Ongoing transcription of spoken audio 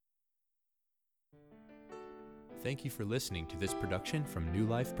Thank you for listening to this production from New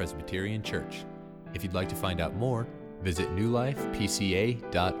Life Presbyterian Church. If you'd like to find out more, visit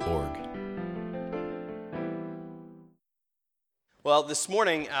newlifepca.org. Well, this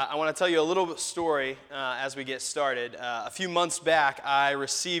morning, I want to tell you a little story as we get started. A few months back, I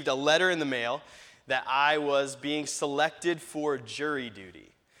received a letter in the mail that I was being selected for jury duty.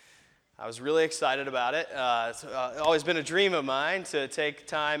 I was really excited about it. It's always been a dream of mine to take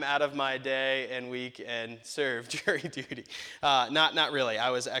time out of my day and week and serve jury duty. Not really.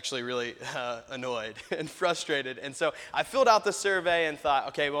 I was actually really annoyed and frustrated. And so I filled out the survey and thought,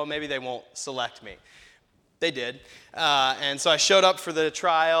 okay, well, maybe they won't select me. They did. And so I showed up for the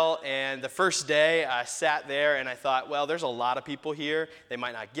trial, and the first day I sat there and I thought, well, there's a lot of people here. They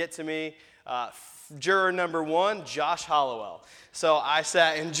might not get to me. Juror number one, Josh Hollowell. So I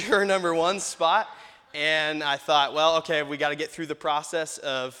sat in juror number one's spot, and I thought, well, okay, we got to get through the process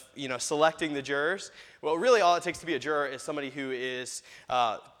of, selecting the jurors. Well, really all it takes to be a juror is somebody who is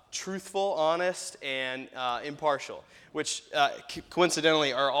truthful, honest, and impartial, which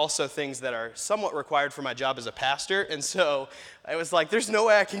coincidentally are also things that are somewhat required for my job as a pastor. And so it was like, there's no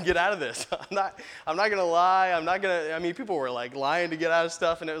way I can get out of this. I'm not going to lie. People were like lying to get out of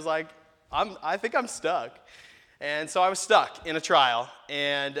stuff, and it was like, I think I'm stuck. And so I was stuck in a trial,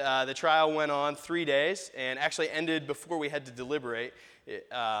 and the trial went on 3 days and actually ended before we had to deliberate.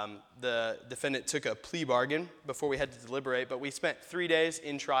 The defendant took a plea bargain before we had to deliberate, but we spent 3 days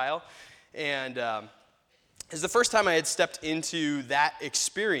in trial, and it was the first time I had stepped into that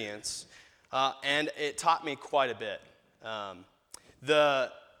experience, and it taught me quite a bit.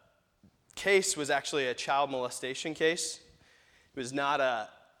 The case was actually a child molestation case. It was not a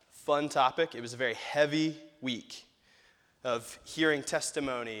fun topic. It was a very heavy week of hearing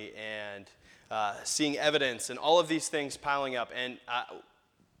testimony and seeing evidence and all of these things piling up. And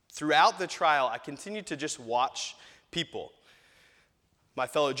throughout the trial, I continued to just watch people, my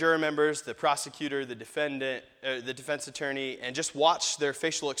fellow juror members, the prosecutor, the defendant, the defense attorney, and just watch their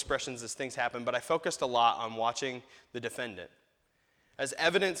facial expressions as things happen. But I focused a lot on watching the defendant. As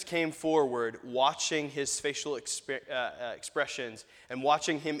evidence came forward, watching his facial expressions and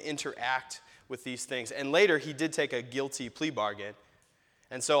watching him interact with these things. And later, he did take a guilty plea bargain.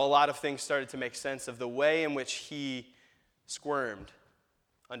 And so a lot of things started to make sense of the way in which he squirmed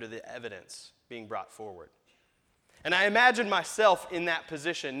under the evidence being brought forward. And I imagined myself in that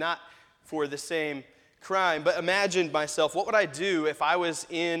position, not for the same crime, but imagined myself, what would I do if I was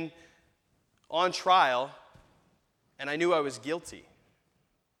on trial and I knew I was guilty?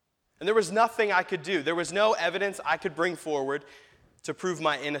 And there was nothing I could do. There was no evidence I could bring forward to prove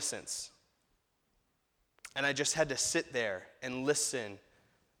my innocence. And I just had to sit there and listen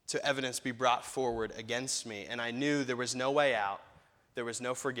to evidence be brought forward against me. And I knew there was no way out. There was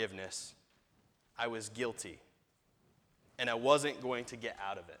no forgiveness. I was guilty. And I wasn't going to get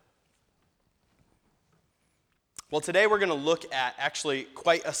out of it. Well, today we're going to look at actually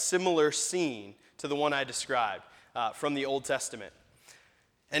quite a similar scene to the one I described from the Old Testament.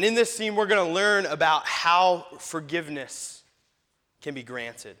 And in this scene, we're going to learn about how forgiveness can be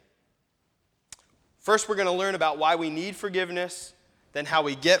granted. First, we're going to learn about why we need forgiveness, then how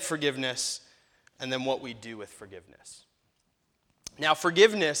we get forgiveness, and then what we do with forgiveness. Now,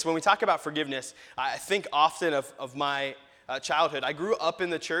 forgiveness, when we talk about forgiveness, I think often of my childhood. I grew up in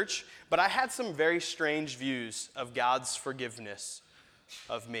the church, but I had some very strange views of God's forgiveness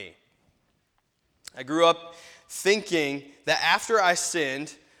of me. I grew up thinking that after I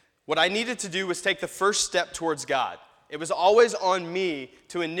sinned, what I needed to do was take the first step towards God. It was always on me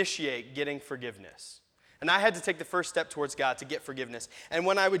to initiate getting forgiveness. And I had to take the first step towards God to get forgiveness. And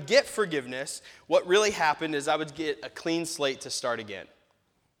when I would get forgiveness, what really happened is I would get a clean slate to start again.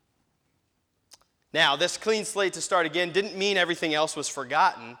 Now, this clean slate to start again didn't mean everything else was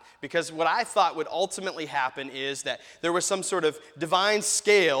forgotten, because what I thought would ultimately happen is that there was some sort of divine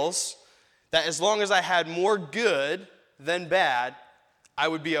scales that as long as I had more good than bad, I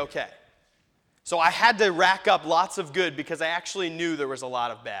would be okay. So I had to rack up lots of good because I actually knew there was a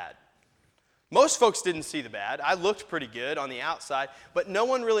lot of bad. Most folks didn't see the bad. I looked pretty good on the outside, but no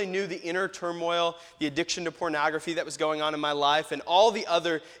one really knew the inner turmoil, the addiction to pornography that was going on in my life, and all the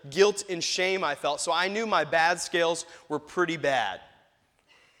other guilt and shame I felt. So I knew my bad scales were pretty bad.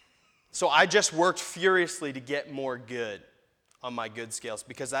 So I just worked furiously to get more good on my good scales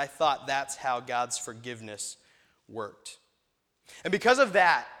because I thought that's how God's forgiveness worked. And because of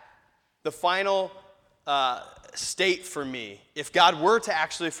that, the final state for me, if God were to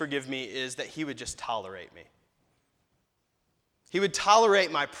actually forgive me, is that he would just tolerate me. He would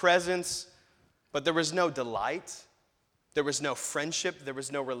tolerate my presence, but there was no delight. There was no friendship. There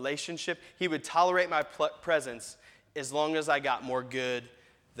was no relationship. He would tolerate my presence as long as I got more good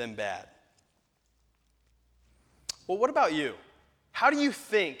than bad. Well, what about you? How do you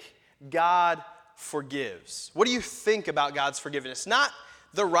think God forgives? What do you think about God's forgiveness? Not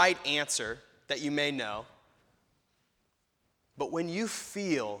the right answer that you may know, but when you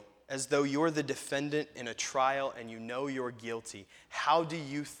feel as though you're the defendant in a trial and you know you're guilty, how do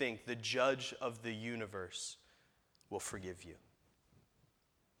you think the judge of the universe will forgive you?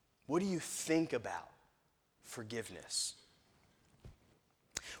 What do you think about forgiveness?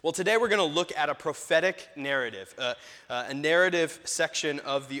 Well, today we're going to look at a prophetic narrative, a narrative section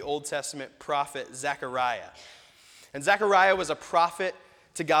of the Old Testament prophet Zechariah. And Zechariah was a prophet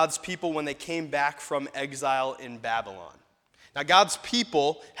to God's people when they came back from exile in Babylon. Now, God's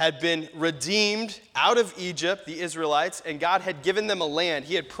people had been redeemed out of Egypt, the Israelites, and God had given them a land.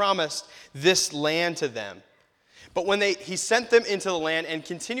 He had promised this land to them. But when he sent them into the land, and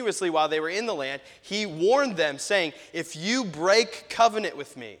continuously while they were in the land, he warned them, saying, if you break covenant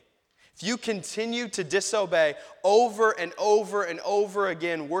with me, if you continue to disobey over and over and over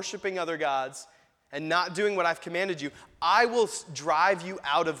again, worshiping other gods and not doing what I've commanded you, I will drive you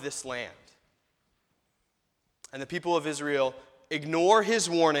out of this land. And the people of Israel ignore his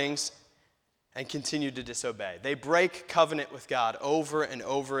warnings and continue to disobey. They break covenant with God over and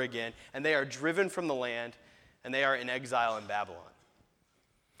over again, and they are driven from the land, and they are in exile in Babylon.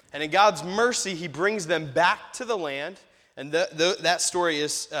 And in God's mercy, he brings them back to the land, and that story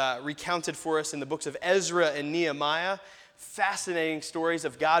is recounted for us in the books of Ezra and Nehemiah. Fascinating stories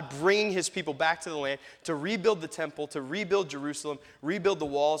of God bringing his people back to the land to rebuild the temple, to rebuild Jerusalem, rebuild the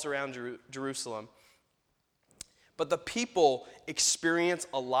walls around Jerusalem. But the people experience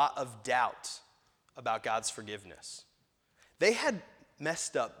a lot of doubt about God's forgiveness. They had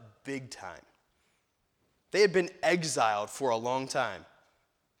messed up big time. They had been exiled for a long time.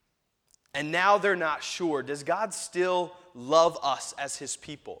 And now they're not sure. Does God still love us as his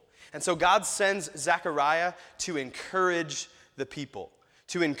people? And so God sends Zechariah to encourage the people,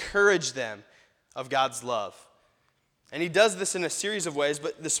 to encourage them of God's love. And he does this in a series of ways,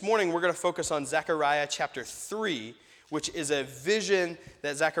 but this morning we're going to focus on Zechariah chapter 3, which is a vision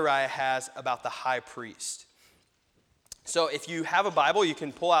that Zechariah has about the high priest. So if you have a Bible, you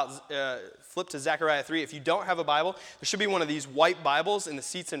can flip to Zechariah 3. If you don't have a Bible, there should be one of these white Bibles in the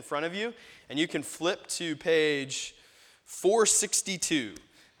seats in front of you, and you can flip to page 462,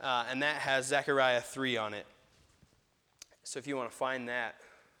 and that has Zechariah 3 on it. So if you want to find that.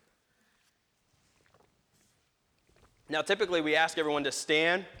 Now, typically, we ask everyone to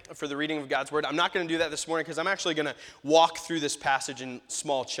stand for the reading of God's Word. I'm not going to do that this morning because I'm actually going to walk through this passage in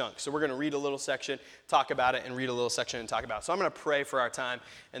small chunks. So we're going to read a little section, talk about it, and read a little section and talk about it. So I'm going to pray for our time,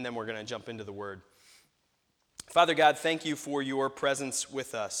 and then we're going to jump into the Word. Father God, thank you for your presence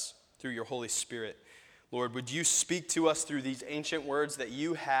with us through your Holy Spirit. Lord, would you speak to us through these ancient words that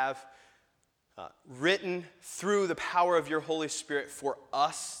you have written through the power of your Holy Spirit for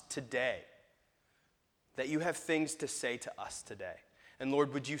us today? That you have things to say to us today. And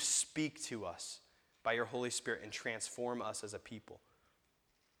Lord, would you speak to us by your Holy Spirit and transform us as a people?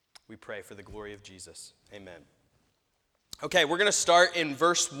 We pray for the glory of Jesus. Amen. Okay, we're going to start in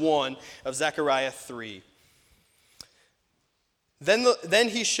verse 1 of Zechariah 3. Then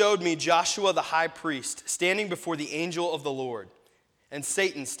he showed me Joshua the high priest standing before the angel of the Lord, and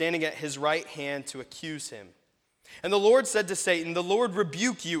Satan standing at his right hand to accuse him. And the Lord said to Satan, "The Lord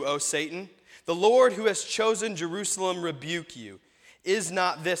rebuke you, O Satan. The Lord who has chosen Jerusalem rebuke you. Is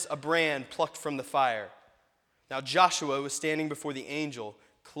not this a brand plucked from the fire?" Now Joshua was standing before the angel,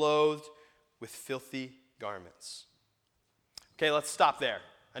 clothed with filthy garments. Okay, let's stop there.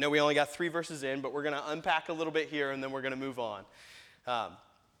 I know we only got 3 verses in, but we're going to unpack a little bit here, and then we're going to move on.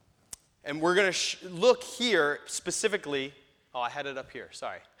 And we're going to look here specifically, I had it up here,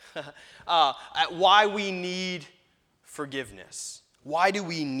 sorry, at why we need forgiveness. Why do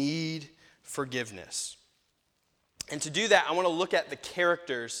we need forgiveness? And to do that, I want to look at the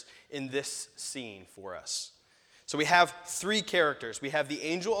characters in this scene for us. So we have 3 characters. We have the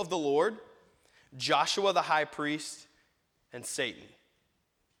angel of the Lord, Joshua the high priest, and Satan.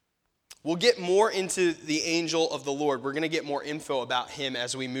 We'll get more into the angel of the Lord. We're going to get more info about him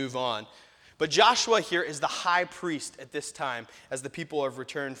as we move on. But Joshua here is the high priest at this time as the people have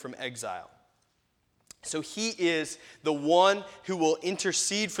returned from exile. So he is the one who will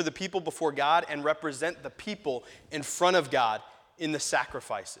intercede for the people before God and represent the people in front of God in the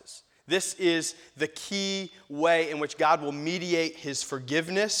sacrifices. This is the key way in which God will mediate his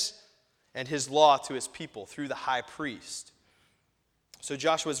forgiveness and his law to his people through the high priest. So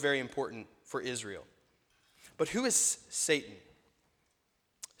Joshua is very important for Israel. But who is Satan?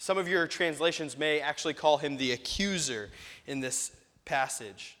 Some of your translations may actually call him the accuser in this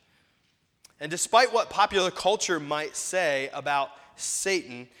passage. And despite what popular culture might say about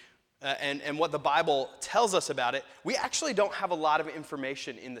Satan and what the Bible tells us about it, we actually don't have a lot of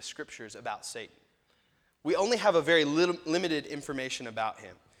information in the scriptures about Satan. We only have a very limited information about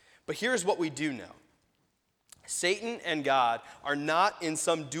him. But here's what we do know. Satan and God are not in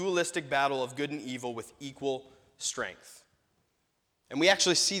some dualistic battle of good and evil with equal strength. And we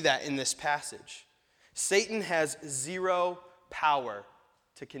actually see that in this passage. Satan has zero power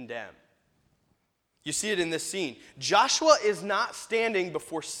to condemn. You see it in this scene. Joshua is not standing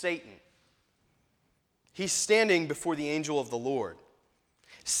before Satan. He's standing before the angel of the Lord.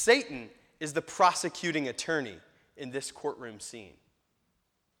 Satan is the prosecuting attorney in this courtroom scene.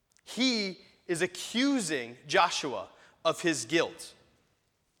 He is accusing Joshua of his guilt.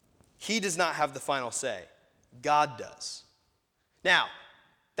 He does not have the final say. God does. Now,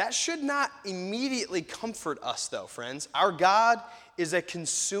 that should not immediately comfort us, though, friends. Our God is a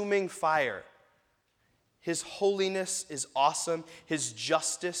consuming fire. His holiness is awesome. His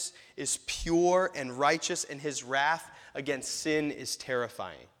justice is pure and righteous, and his wrath against sin is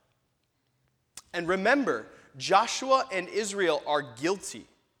terrifying. And remember, Joshua and Israel are guilty.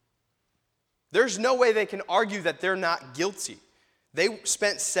 There's no way they can argue that they're not guilty. They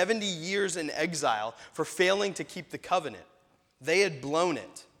spent 70 years in exile for failing to keep the covenant. They had blown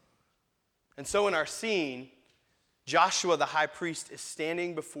it. And so in our scene, Joshua the high priest is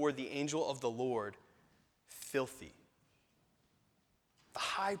standing before the angel of the Lord, filthy. The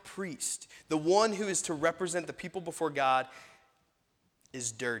high priest, the one who is to represent the people before God,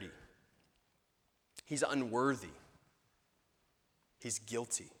 is dirty. He's unworthy. He's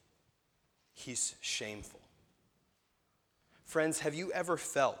guilty. He's shameful. Friends, have you ever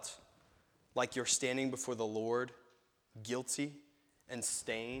felt like you're standing before the Lord, guilty and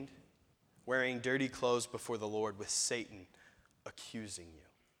stained, wearing dirty clothes before the Lord with Satan accusing you?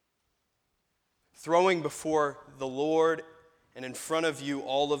 Throwing before the Lord and in front of you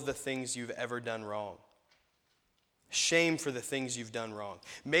all of the things you've ever done wrong. Shame for the things you've done wrong.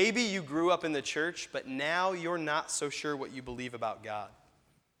 Maybe you grew up in the church, but now you're not so sure what you believe about God.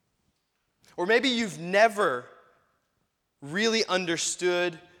 Or maybe you've never really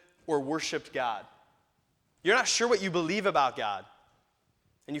understood or worshiped God. You're not sure what you believe about God.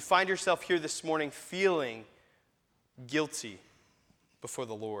 And you find yourself here this morning feeling guilty before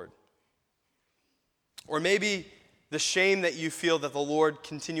the Lord. Or maybe the shame that you feel that the Lord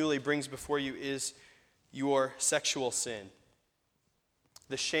continually brings before you is your sexual sin.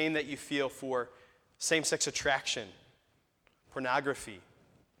 The shame that you feel for same-sex attraction, pornography,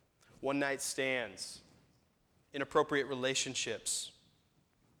 one-night stands, inappropriate relationships.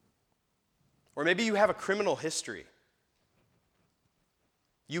 Or maybe you have a criminal history.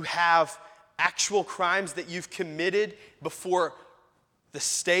 You have actual crimes that you've committed before the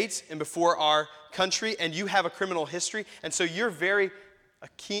state and before our country, and you have a criminal history, and so you're very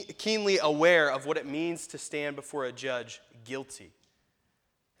keenly aware of what it means to stand before a judge guilty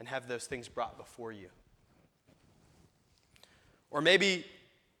and have those things brought before you. Or maybe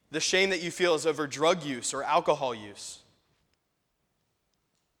the shame that you feel is over drug use or alcohol use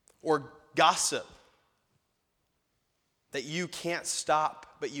or gossip that you can't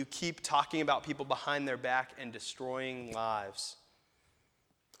stop, but you keep talking about people behind their back and destroying lives.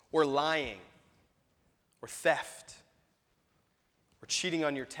 Or lying or theft or cheating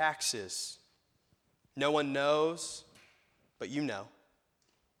on your taxes. No one knows, but you know.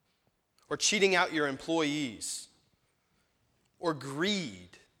 Or cheating out your employees. Or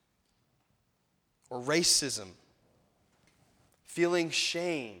greed. Or racism. Feeling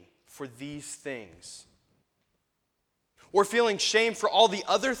shame for these things. Or feeling shame for all the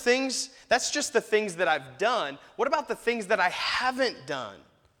other things. That's just the things that I've done. What about the things that I haven't done?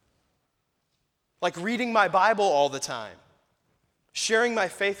 Like reading my Bible all the time, sharing my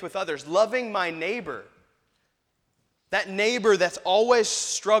faith with others, loving my neighbor. That neighbor that's always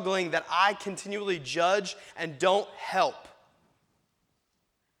struggling, that I continually judge and don't help.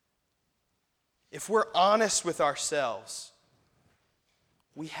 If we're honest with ourselves,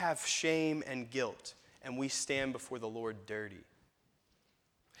 we have shame and guilt, and we stand before the Lord dirty.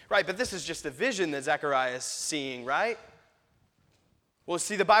 Right, but this is just a vision that Zechariah is seeing, right? Well,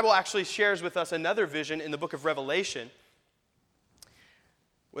 see, the Bible actually shares with us another vision in the book of Revelation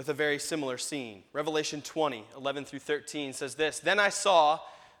with a very similar scene. Revelation 20, 11 through 13 says this, "Then I saw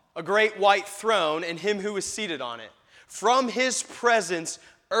a great white throne and him who was seated on it. From his presence,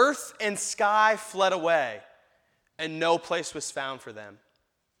 earth and sky fled away, and no place was found for them.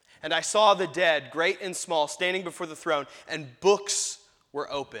 And I saw the dead, great and small, standing before the throne, and books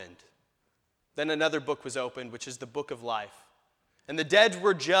were opened. Then another book was opened, which is the book of life. And the dead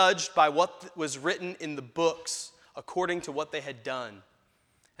were judged by what was written in the books, according to what they had done.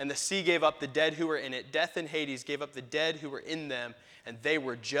 And the sea gave up the dead who were in it. Death and Hades gave up the dead who were in them, and they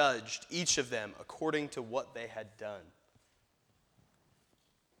were judged, each of them, according to what they had done.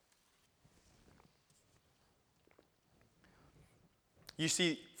 You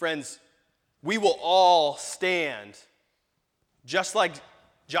see, friends, we will all stand, just like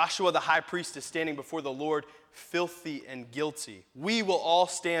Joshua the high priest is standing before the Lord, filthy and guilty. We will all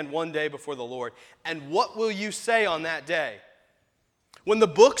stand one day before the Lord. And what will you say on that day? When the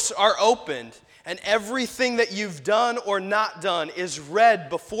books are opened and everything that you've done or not done is read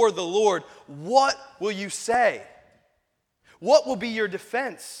before the Lord, what will you say? What will be your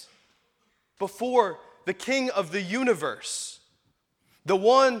defense before the King of the universe, the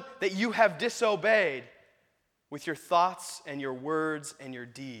one that you have disobeyed with your thoughts and your words and your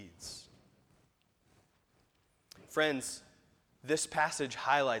deeds? Friends, this passage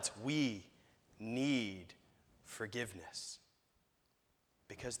highlights we need forgiveness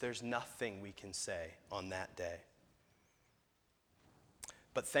because there's nothing we can say on that day.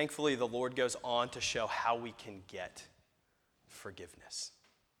 But thankfully, the Lord goes on to show how we can get forgiveness.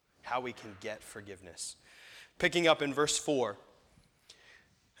 How we can get forgiveness. Picking up in verse 4.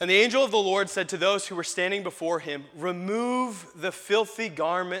 And the angel of the Lord said to those who were standing before him, "Remove the filthy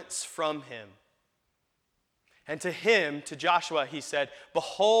garments from him." And to him, to Joshua, he said,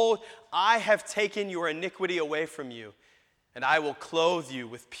 "Behold, I have taken your iniquity away from you, and I will clothe you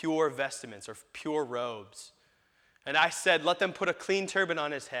with pure vestments," or pure robes. And I said, "Let them put a clean turban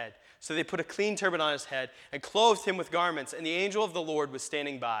on his head." So they put a clean turban on his head and clothed him with garments, and the angel of the Lord was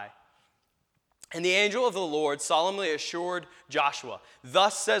standing by. And the angel of the Lord solemnly assured Joshua,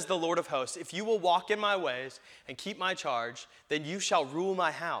 "Thus says the Lord of hosts, if you will walk in my ways and keep my charge, then you shall rule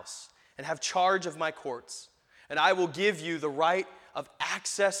my house and have charge of my courts. And I will give you the right of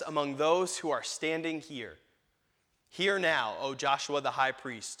access among those who are standing here. Hear now, O Joshua the high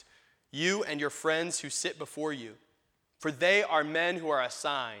priest, you and your friends who sit before you, for they are men who are a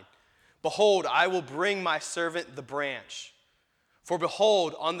sign. Behold, I will bring my servant the branch. For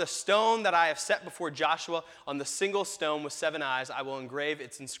behold, on the stone that I have set before Joshua, on the single stone with 7 eyes, I will engrave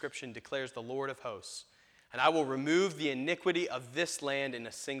its inscription, declares the Lord of hosts. And I will remove the iniquity of this land in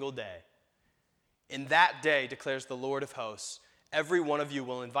a single day. In that day, declares the Lord of hosts, every one of you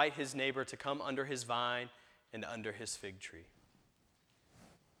will invite his neighbor to come under his vine and under his fig tree."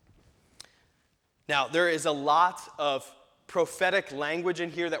 Now, there is a lot of prophetic language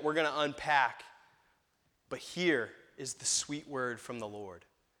in here that we're going to unpack. But here is the sweet word from the Lord.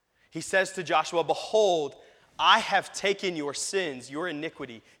 He says to Joshua, "Behold, I have taken your sins, your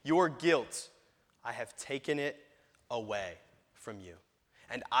iniquity, your guilt. I have taken it away from you.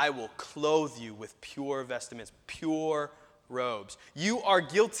 And I will clothe you with pure vestments, pure robes. You are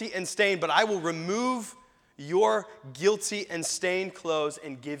guilty and stained, but I will remove your guilty and stained clothes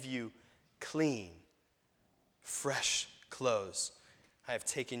and give you clean, fresh clothes. I have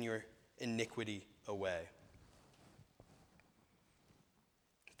taken your iniquity away."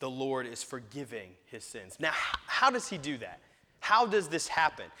 The Lord is forgiving his sins. Now, how does he do that? How does this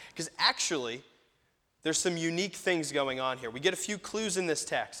happen? Because actually, there's some unique things going on here. We get a few clues in this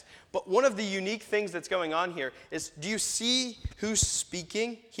text. But one of the unique things that's going on here is, do you see who's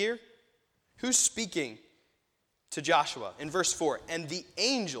speaking here? Who's speaking to Joshua? In verse 4, and the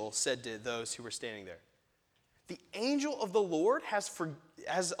angel said to those who were standing there. The angel of the Lord has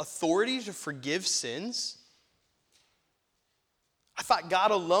authority to forgive sins? I thought God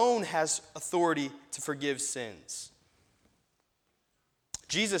alone has authority to forgive sins.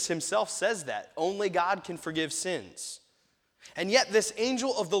 Jesus himself says that. Only God can forgive sins. And yet this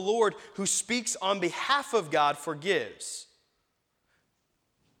angel of the Lord who speaks on behalf of God forgives.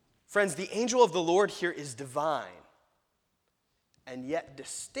 Friends, the angel of the Lord here is divine and yet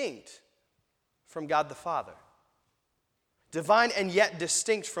distinct from God the Father. Divine and yet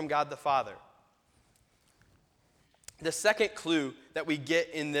distinct from God the Father. The second clue that we get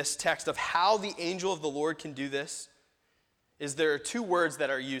in this text of how the angel of the Lord can do this is there are two words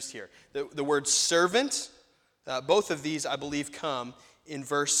that are used here. The word servant, both of these, I believe, come in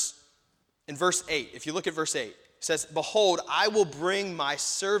verse 8. If you look at verse 8, it says, "Behold, I will bring my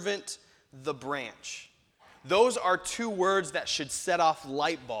servant the branch." Those are two words that should set off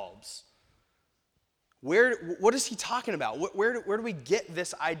light bulbs. What is he talking about? Where do we get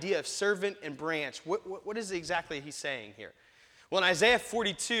this idea of servant and branch? What is exactly he's saying here? Well, in Isaiah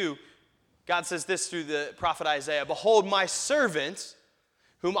 42, God says this through the prophet Isaiah, "Behold, my servant,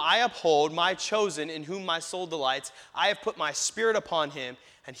 whom I uphold, my chosen, in whom my soul delights. I have put my spirit upon him,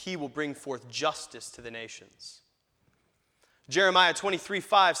 and he will bring forth justice to the nations. Jeremiah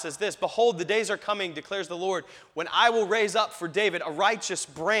 23:5 says this, behold, the days are coming, declares the Lord, when I will raise up for David a righteous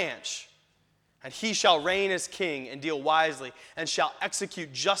branch, and he shall reign as king and deal wisely, and shall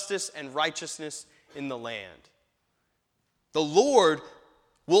execute justice and righteousness in the land. The Lord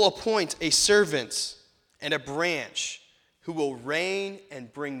will appoint a servant and a branch who will reign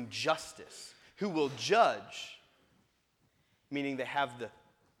and bring justice, who will judge, meaning they have the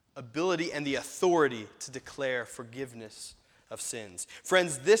ability and the authority to declare forgiveness of sins.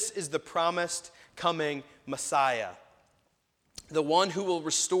 Friends, this is the promised coming Messiah, the one who will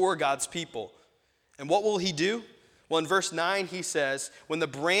restore God's people. And what will he do? Well, in verse 9 he says, when the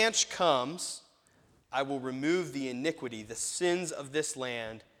branch comes, I will remove the iniquity, the sins of this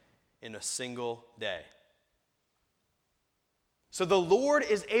land in a single day. So the Lord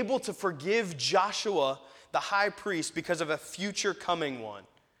is able to forgive Joshua, the high priest, because of a future coming one,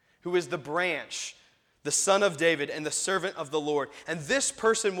 who is the branch, the son of David, and the servant of the Lord. And this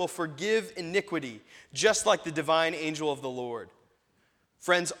person will forgive iniquity, just like the divine angel of the Lord.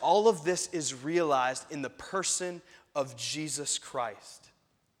 Friends, all of this is realized in the person of Jesus Christ.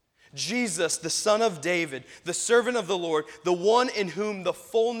 Jesus, the son of David, the servant of the Lord, the one in whom the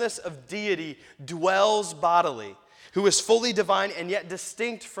fullness of deity dwells bodily, who is fully divine and yet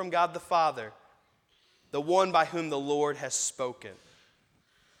distinct from God the Father, the one by whom the Lord has spoken.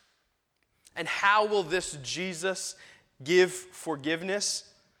 And how will this Jesus give forgiveness?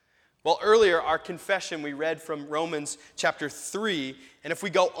 Well, earlier, our confession, we read from Romans chapter 3, and if we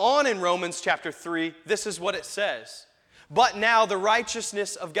go on in Romans chapter 3, this is what it says. But now the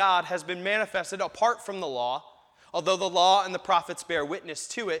righteousness of God has been manifested apart from the law, although the law and the prophets bear witness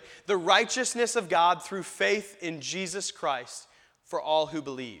to it, the righteousness of God through faith in Jesus Christ for all who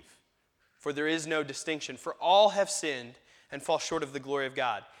believe. For there is no distinction, for all have sinned and fall short of the glory of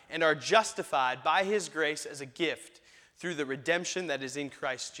God, and are justified by his grace as a gift through the redemption that is in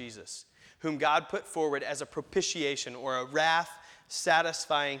Christ Jesus, whom God put forward as a propitiation or a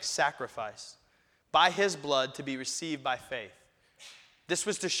wrath-satisfying sacrifice by his blood to be received by faith. This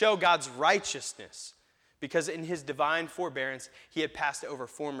was to show God's righteousness, because in his divine forbearance he had passed over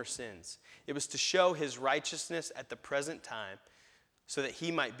former sins. It was to show his righteousness at the present time, so that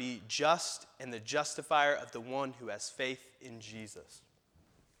he might be just and the justifier of the one who has faith in Jesus.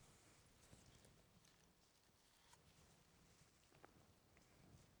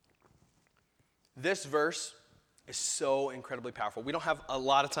 This verse is so incredibly powerful. We don't have a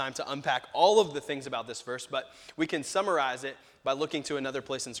lot of time to unpack all of the things about this verse, but we can summarize it by looking to another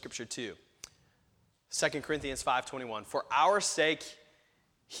place in Scripture too. 2 Corinthians 5:21. For our sake,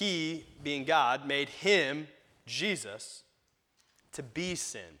 he, being God, made him, Jesus, to be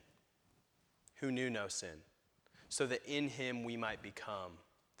sin, who knew no sin, so that in him we might become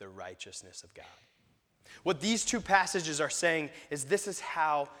the righteousness of God. What these two passages are saying is this is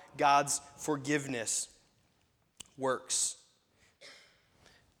how God's forgiveness works.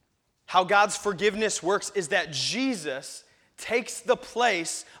 How God's forgiveness works is that Jesus takes the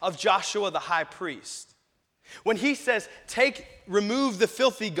place of Joshua the high priest. When he says, remove the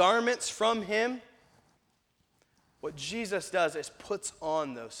filthy garments from him, what Jesus does is puts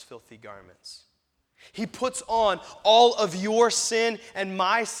on those filthy garments. He puts on all of your sin and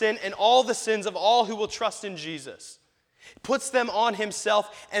my sin and all the sins of all who will trust in Jesus. He puts them on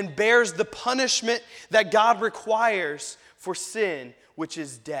himself and bears the punishment that God requires for sin, which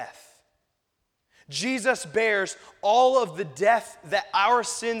is death. Jesus bears all of the death that our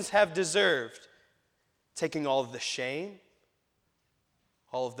sins have deserved, taking all of the shame,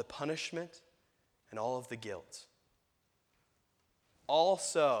 all of the punishment, and all of the guilt.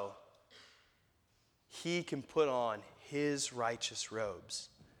 Also, he can put on his righteous robes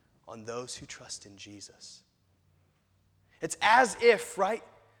on those who trust in Jesus. It's as if, right,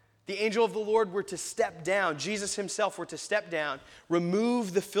 the angel of the Lord were to step down, Jesus himself were to step down,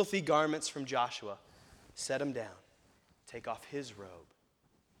 remove the filthy garments from Joshua, set him down, take off his robe,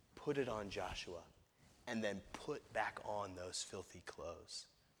 put it on Joshua, and then put back on those filthy clothes.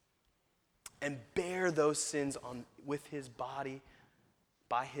 And bear those sins with his body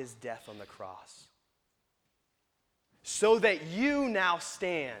by his death on the cross. So that you now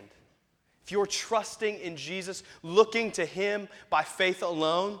stand, if you're trusting in Jesus, looking to him by faith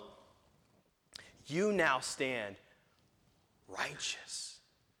alone, you now stand righteous,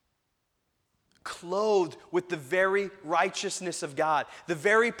 clothed with the very righteousness of God, the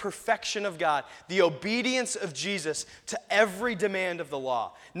very perfection of God, the obedience of Jesus to every demand of the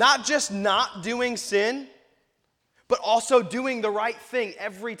law. Not just not doing sin, but also doing the right thing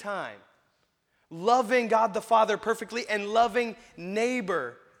every time. Loving God the Father perfectly and loving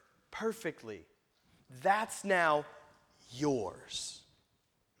neighbor perfectly. That's now yours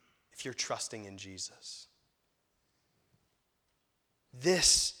if you're trusting in Jesus.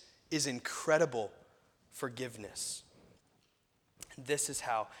 This is incredible forgiveness. This is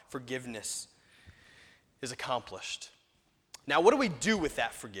how forgiveness is accomplished. Now, what do we do with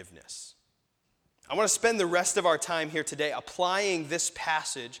that forgiveness? I want to spend the rest of our time here today applying this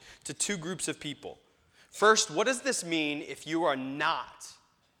passage to two groups of people. First, what does this mean if you are not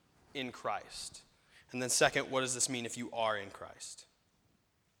in Christ? And then second, what does this mean if you are in Christ?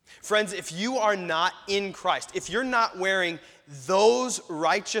 Friends, if you are not in Christ, if you're not wearing those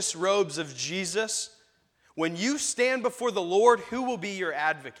righteous robes of Jesus, when you stand before the Lord, who will be your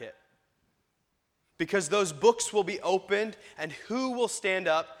advocate? Because those books will be opened, and who will stand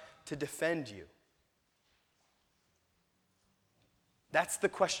up to defend you? That's the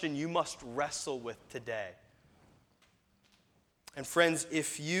question you must wrestle with today. And friends,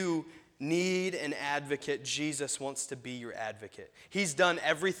 if you need an advocate, Jesus wants to be your advocate. He's done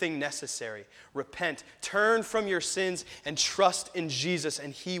everything necessary. Repent, turn from your sins, and trust in Jesus,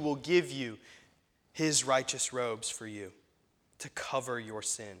 and He will give you His righteous robes for you to cover your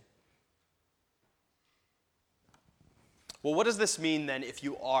sin. Well, what does this mean then if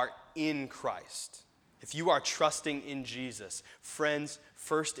you are in Christ? If you are trusting in Jesus? Friends,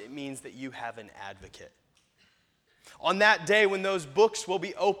 first it means that you have an advocate. On that day when those books will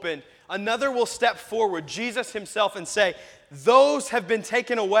be opened, another will step forward, Jesus Himself, and say, "Those have been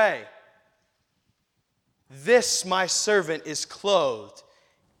taken away. This my servant is clothed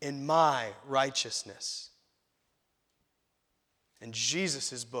in my righteousness." And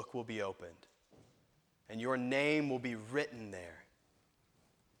Jesus' book will be opened, and your name will be written there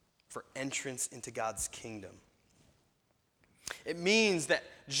for entrance into God's kingdom. It means that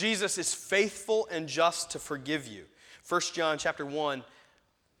Jesus is faithful and just to forgive you. 1 John chapter 1,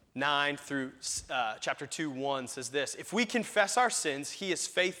 9 through chapter 2, 1 says this: "If we confess our sins, He is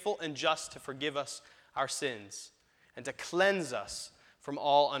faithful and just to forgive us our sins and to cleanse us from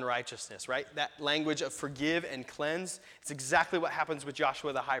all unrighteousness." Right? That language of forgive and cleanse, it's exactly what happens with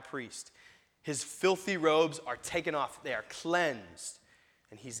Joshua the high priest. His filthy robes are taken off. They are cleansed,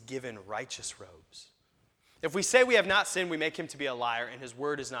 and He's given righteous robes. If we say we have not sinned, we make Him to be a liar, and His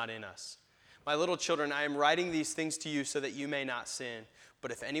word is not in us. My little children, I am writing these things to you so that you may not sin.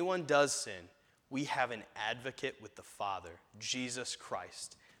 But if anyone does sin, we have an advocate with the Father, Jesus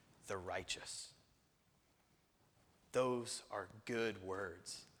Christ, the righteous. Those are good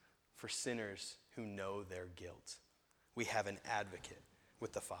words for sinners who know their guilt. We have an advocate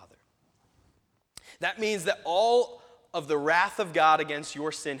with the Father. That means that all of the wrath of God against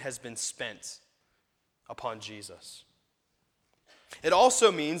your sin has been spent upon Jesus. It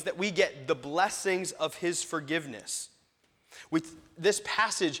also means that we get the blessings of His forgiveness. This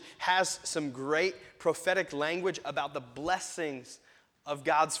passage has some great prophetic language about the blessings of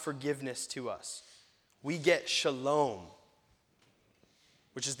God's forgiveness to us. We get shalom,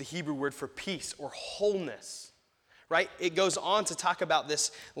 which is the Hebrew word for peace or wholeness, right? It goes on to talk about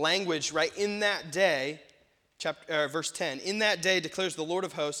this language, right? In that day, verse 10, "In that day, declares the Lord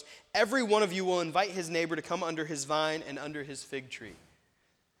of hosts, every one of you will invite his neighbor to come under his vine and under his fig tree."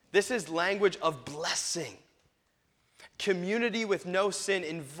 This is language of blessing. Community with no sin,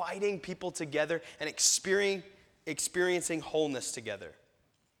 inviting people together and experiencing wholeness together.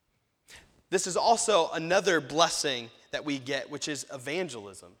 This is also another blessing that we get, which is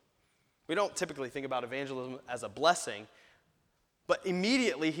evangelism. We don't typically think about evangelism as a blessing, but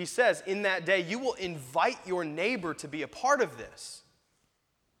immediately he says, in that day, you will invite your neighbor to be a part of this.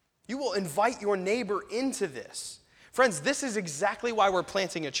 You will invite your neighbor into this. Friends, this is exactly why we're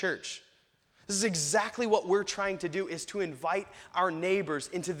planting a church. This is exactly what we're trying to do, is to invite our neighbors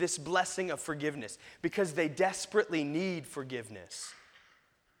into this blessing of forgiveness because they desperately need forgiveness.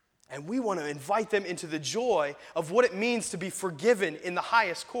 And we want to invite them into the joy of what it means to be forgiven in the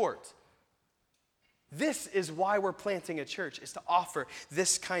highest court. This is why we're planting a church, is to offer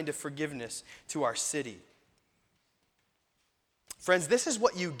this kind of forgiveness to our city. Friends, this is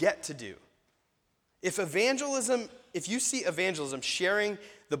what you get to do. If you see evangelism, sharing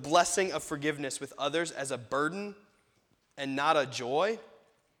the blessing of forgiveness with others, as a burden and not a joy,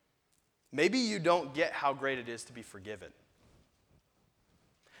 maybe you don't get how great it is to be forgiven.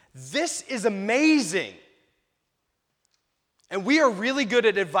 This is amazing. And we are really good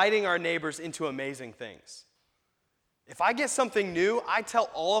at inviting our neighbors into amazing things. If I get something new, I tell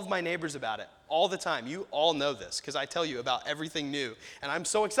all of my neighbors about it all the time. You all know this because I tell you about everything new, and I'm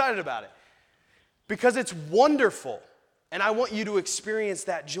so excited about it. because it's wonderful, and I want you to experience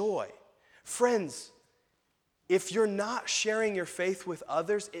that joy. Friends, if you're not sharing your faith with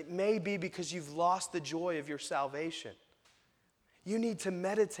others, it may be because you've lost the joy of your salvation. You need to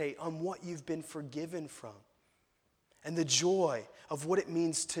meditate on what you've been forgiven from and the joy of what it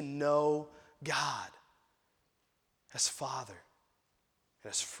means to know God as Father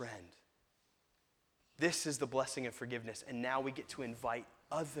and as friend. This is the blessing of forgiveness, and now we get to invite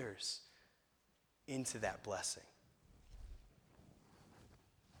others into that blessing.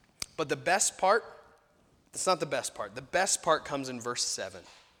 But the best part, it's not the best part. The best part comes in verse 7.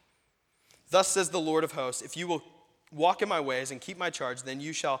 Thus says the Lord of hosts, if you will walk in my ways and keep my charge, then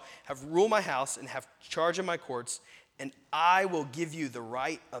you shall have rule my house and have charge of my courts, and I will give you the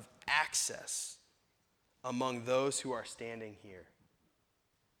right of access among those who are standing here.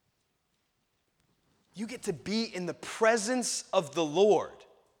 You get to be in the presence of the Lord.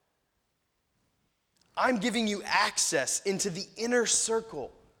 I'm giving you access into the inner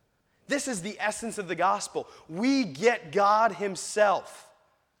circle. This is the essence of the gospel. We get God himself.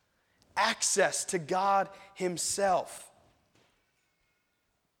 Access to God himself.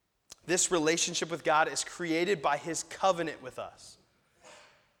 This relationship with God is created by his covenant with us.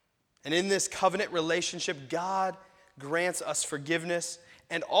 And in this covenant relationship, God grants us forgiveness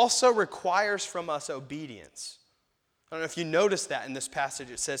and also requires from us obedience. I don't know if you noticed that in this passage.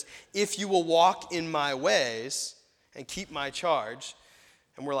 It says, if you will walk in my ways and keep my charge.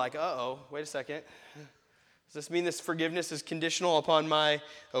 And we're like, wait a second. Does this mean this forgiveness is conditional upon my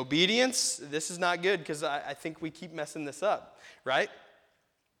obedience? This is not good because I think we keep messing this up, right?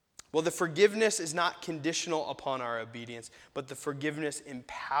 Well, the forgiveness is not conditional upon our obedience, but the forgiveness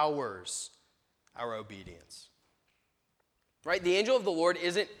empowers our obedience. Right? The angel of the Lord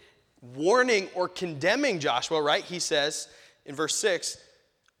isn't warning or condemning Joshua, right? He says in verse 6,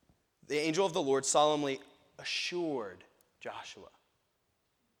 the angel of the Lord solemnly assured Joshua.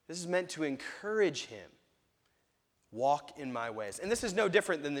 This is meant to encourage him. Walk in my ways. And this is no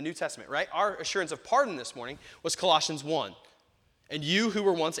different than the New Testament, right? Our assurance of pardon this morning was Colossians 1. And you who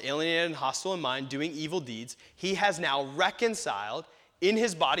were once alienated and hostile in mind, doing evil deeds, he has now reconciled in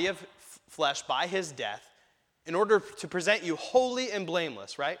his body of flesh by his death in order to present you holy and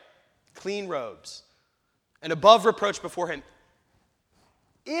blameless, right? Clean robes and above reproach before him.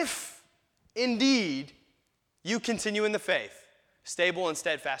 If indeed you continue in the faith, stable and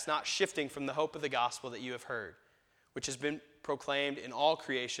steadfast, not shifting from the hope of the gospel that you have heard, which has been proclaimed in all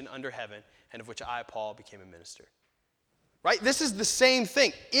creation under heaven, and of which I, Paul, became a minister. Right? This is the same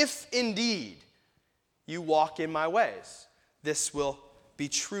thing. If indeed you walk in my ways, this will be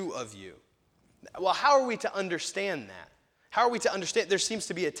true of you. Well, how are we to understand that? How are we to understand? There seems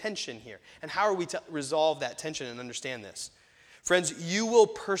to be a tension here. And how are we to resolve that tension and understand this? Friends, you will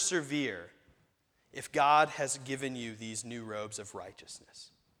persevere if God has given you these new robes of righteousness.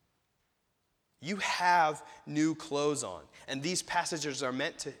 You have new clothes on. And these passages are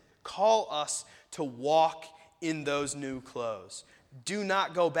meant to call us to walk in those new clothes. Do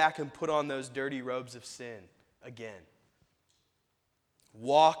not go back and put on those dirty robes of sin again.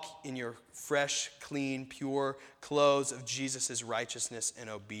 Walk in your fresh, clean, pure clothes of Jesus' righteousness and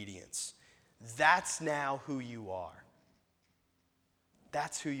obedience. That's now who you are.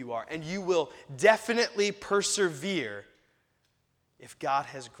 That's who you are. And you will definitely persevere if God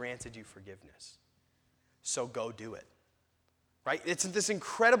has granted you forgiveness. So go do it. Right? It's this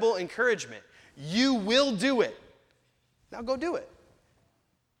incredible encouragement. You will do it. Now go do it.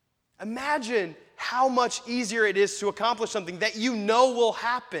 Imagine how much easier it is to accomplish something that you know will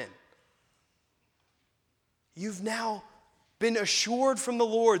happen. You've now been assured from the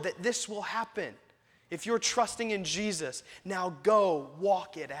Lord that this will happen. If you're trusting in Jesus, now go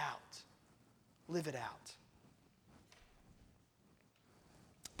walk it out. Live it out.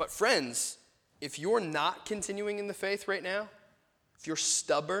 But friends, if you're not continuing in the faith right now, if you're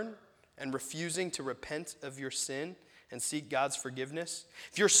stubborn and refusing to repent of your sin and seek God's forgiveness,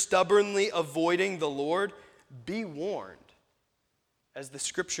 if you're stubbornly avoiding the Lord, be warned, as the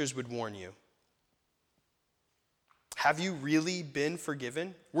scriptures would warn you. Have you really been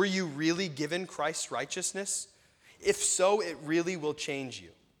forgiven? Were you really given Christ's righteousness? If so, it really will change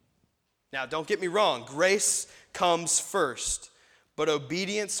you. Now, don't get me wrong. Grace comes first, but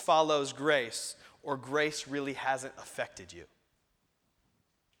obedience follows grace, or grace really hasn't affected you.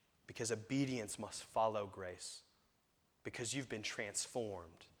 Because obedience must follow grace, because you've been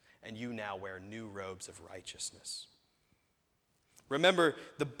transformed, and you now wear new robes of righteousness. Remember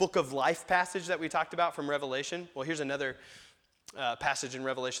the book of life passage that we talked about from Revelation? Well, here's another passage in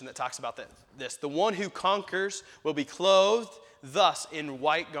Revelation that talks about this. The one who conquers will be clothed thus in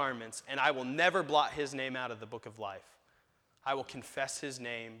white garments, and I will never blot his name out of the book of life. I will confess his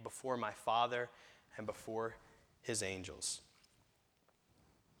name before my Father and before his angels.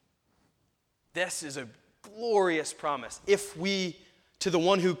 This is a glorious promise. If we, to the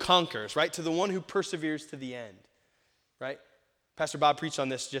one who conquers, right? To the one who perseveres to the end, right? Pastor Bob preached on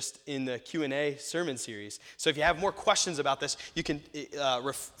this just in the Q&A sermon series. So if you have more questions about this, you can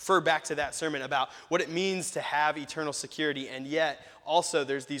refer back to that sermon about what it means to have eternal security. And yet, also,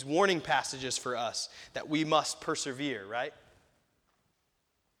 there's these warning passages for us that we must persevere, right?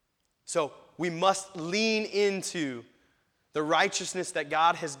 So we must lean into the righteousness that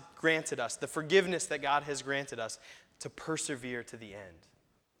God has granted us, the forgiveness that God has granted us, to persevere to the end.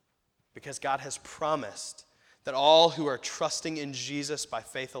 Because God has promised that all who are trusting in Jesus by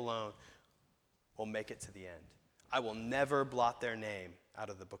faith alone will make it to the end. I will never blot their name out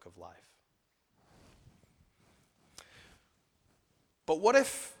of the book of life. But what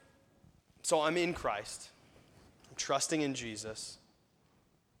if, so I'm in Christ, I'm trusting in Jesus,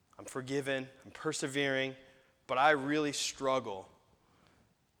 I'm forgiven, I'm persevering, but I really struggle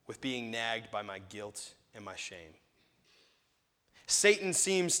with being nagged by my guilt and my shame. Satan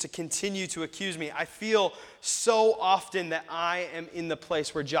seems to continue to accuse me. I feel so often that I am in the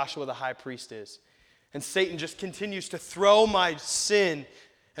place where Joshua the high priest is. And Satan just continues to throw my sin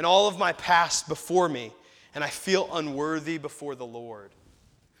and all of my past before me. And I feel unworthy before the Lord.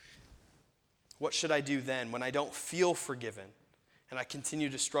 What should I do then when I don't feel forgiven and I continue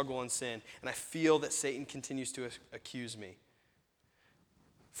to struggle in sin and I feel that Satan continues to accuse me?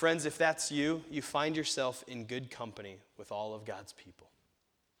 Friends, if that's you, you find yourself in good company with all of God's people.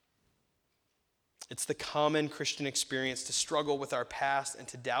 It's the common Christian experience to struggle with our past and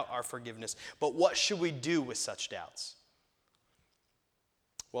to doubt our forgiveness. But what should we do with such doubts?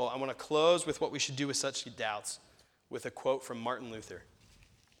 Well, I want to close with what we should do with such doubts with a quote from Martin Luther,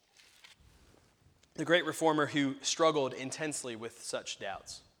 the great reformer who struggled intensely with such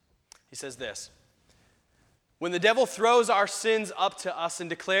doubts. He says this: "When the devil throws our sins up to us and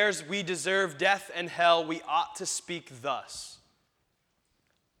declares we deserve death and hell, we ought to speak thus: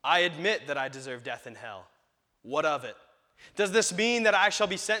 I admit that I deserve death and hell. What of it? Does this mean that I shall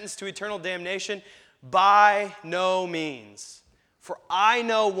be sentenced to eternal damnation? By no means. For I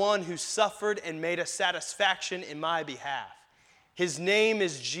know one who suffered and made a satisfaction in my behalf. His name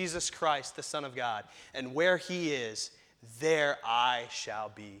is Jesus Christ, the Son of God. And where he is, there I shall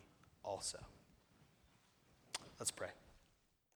be also." Let's pray.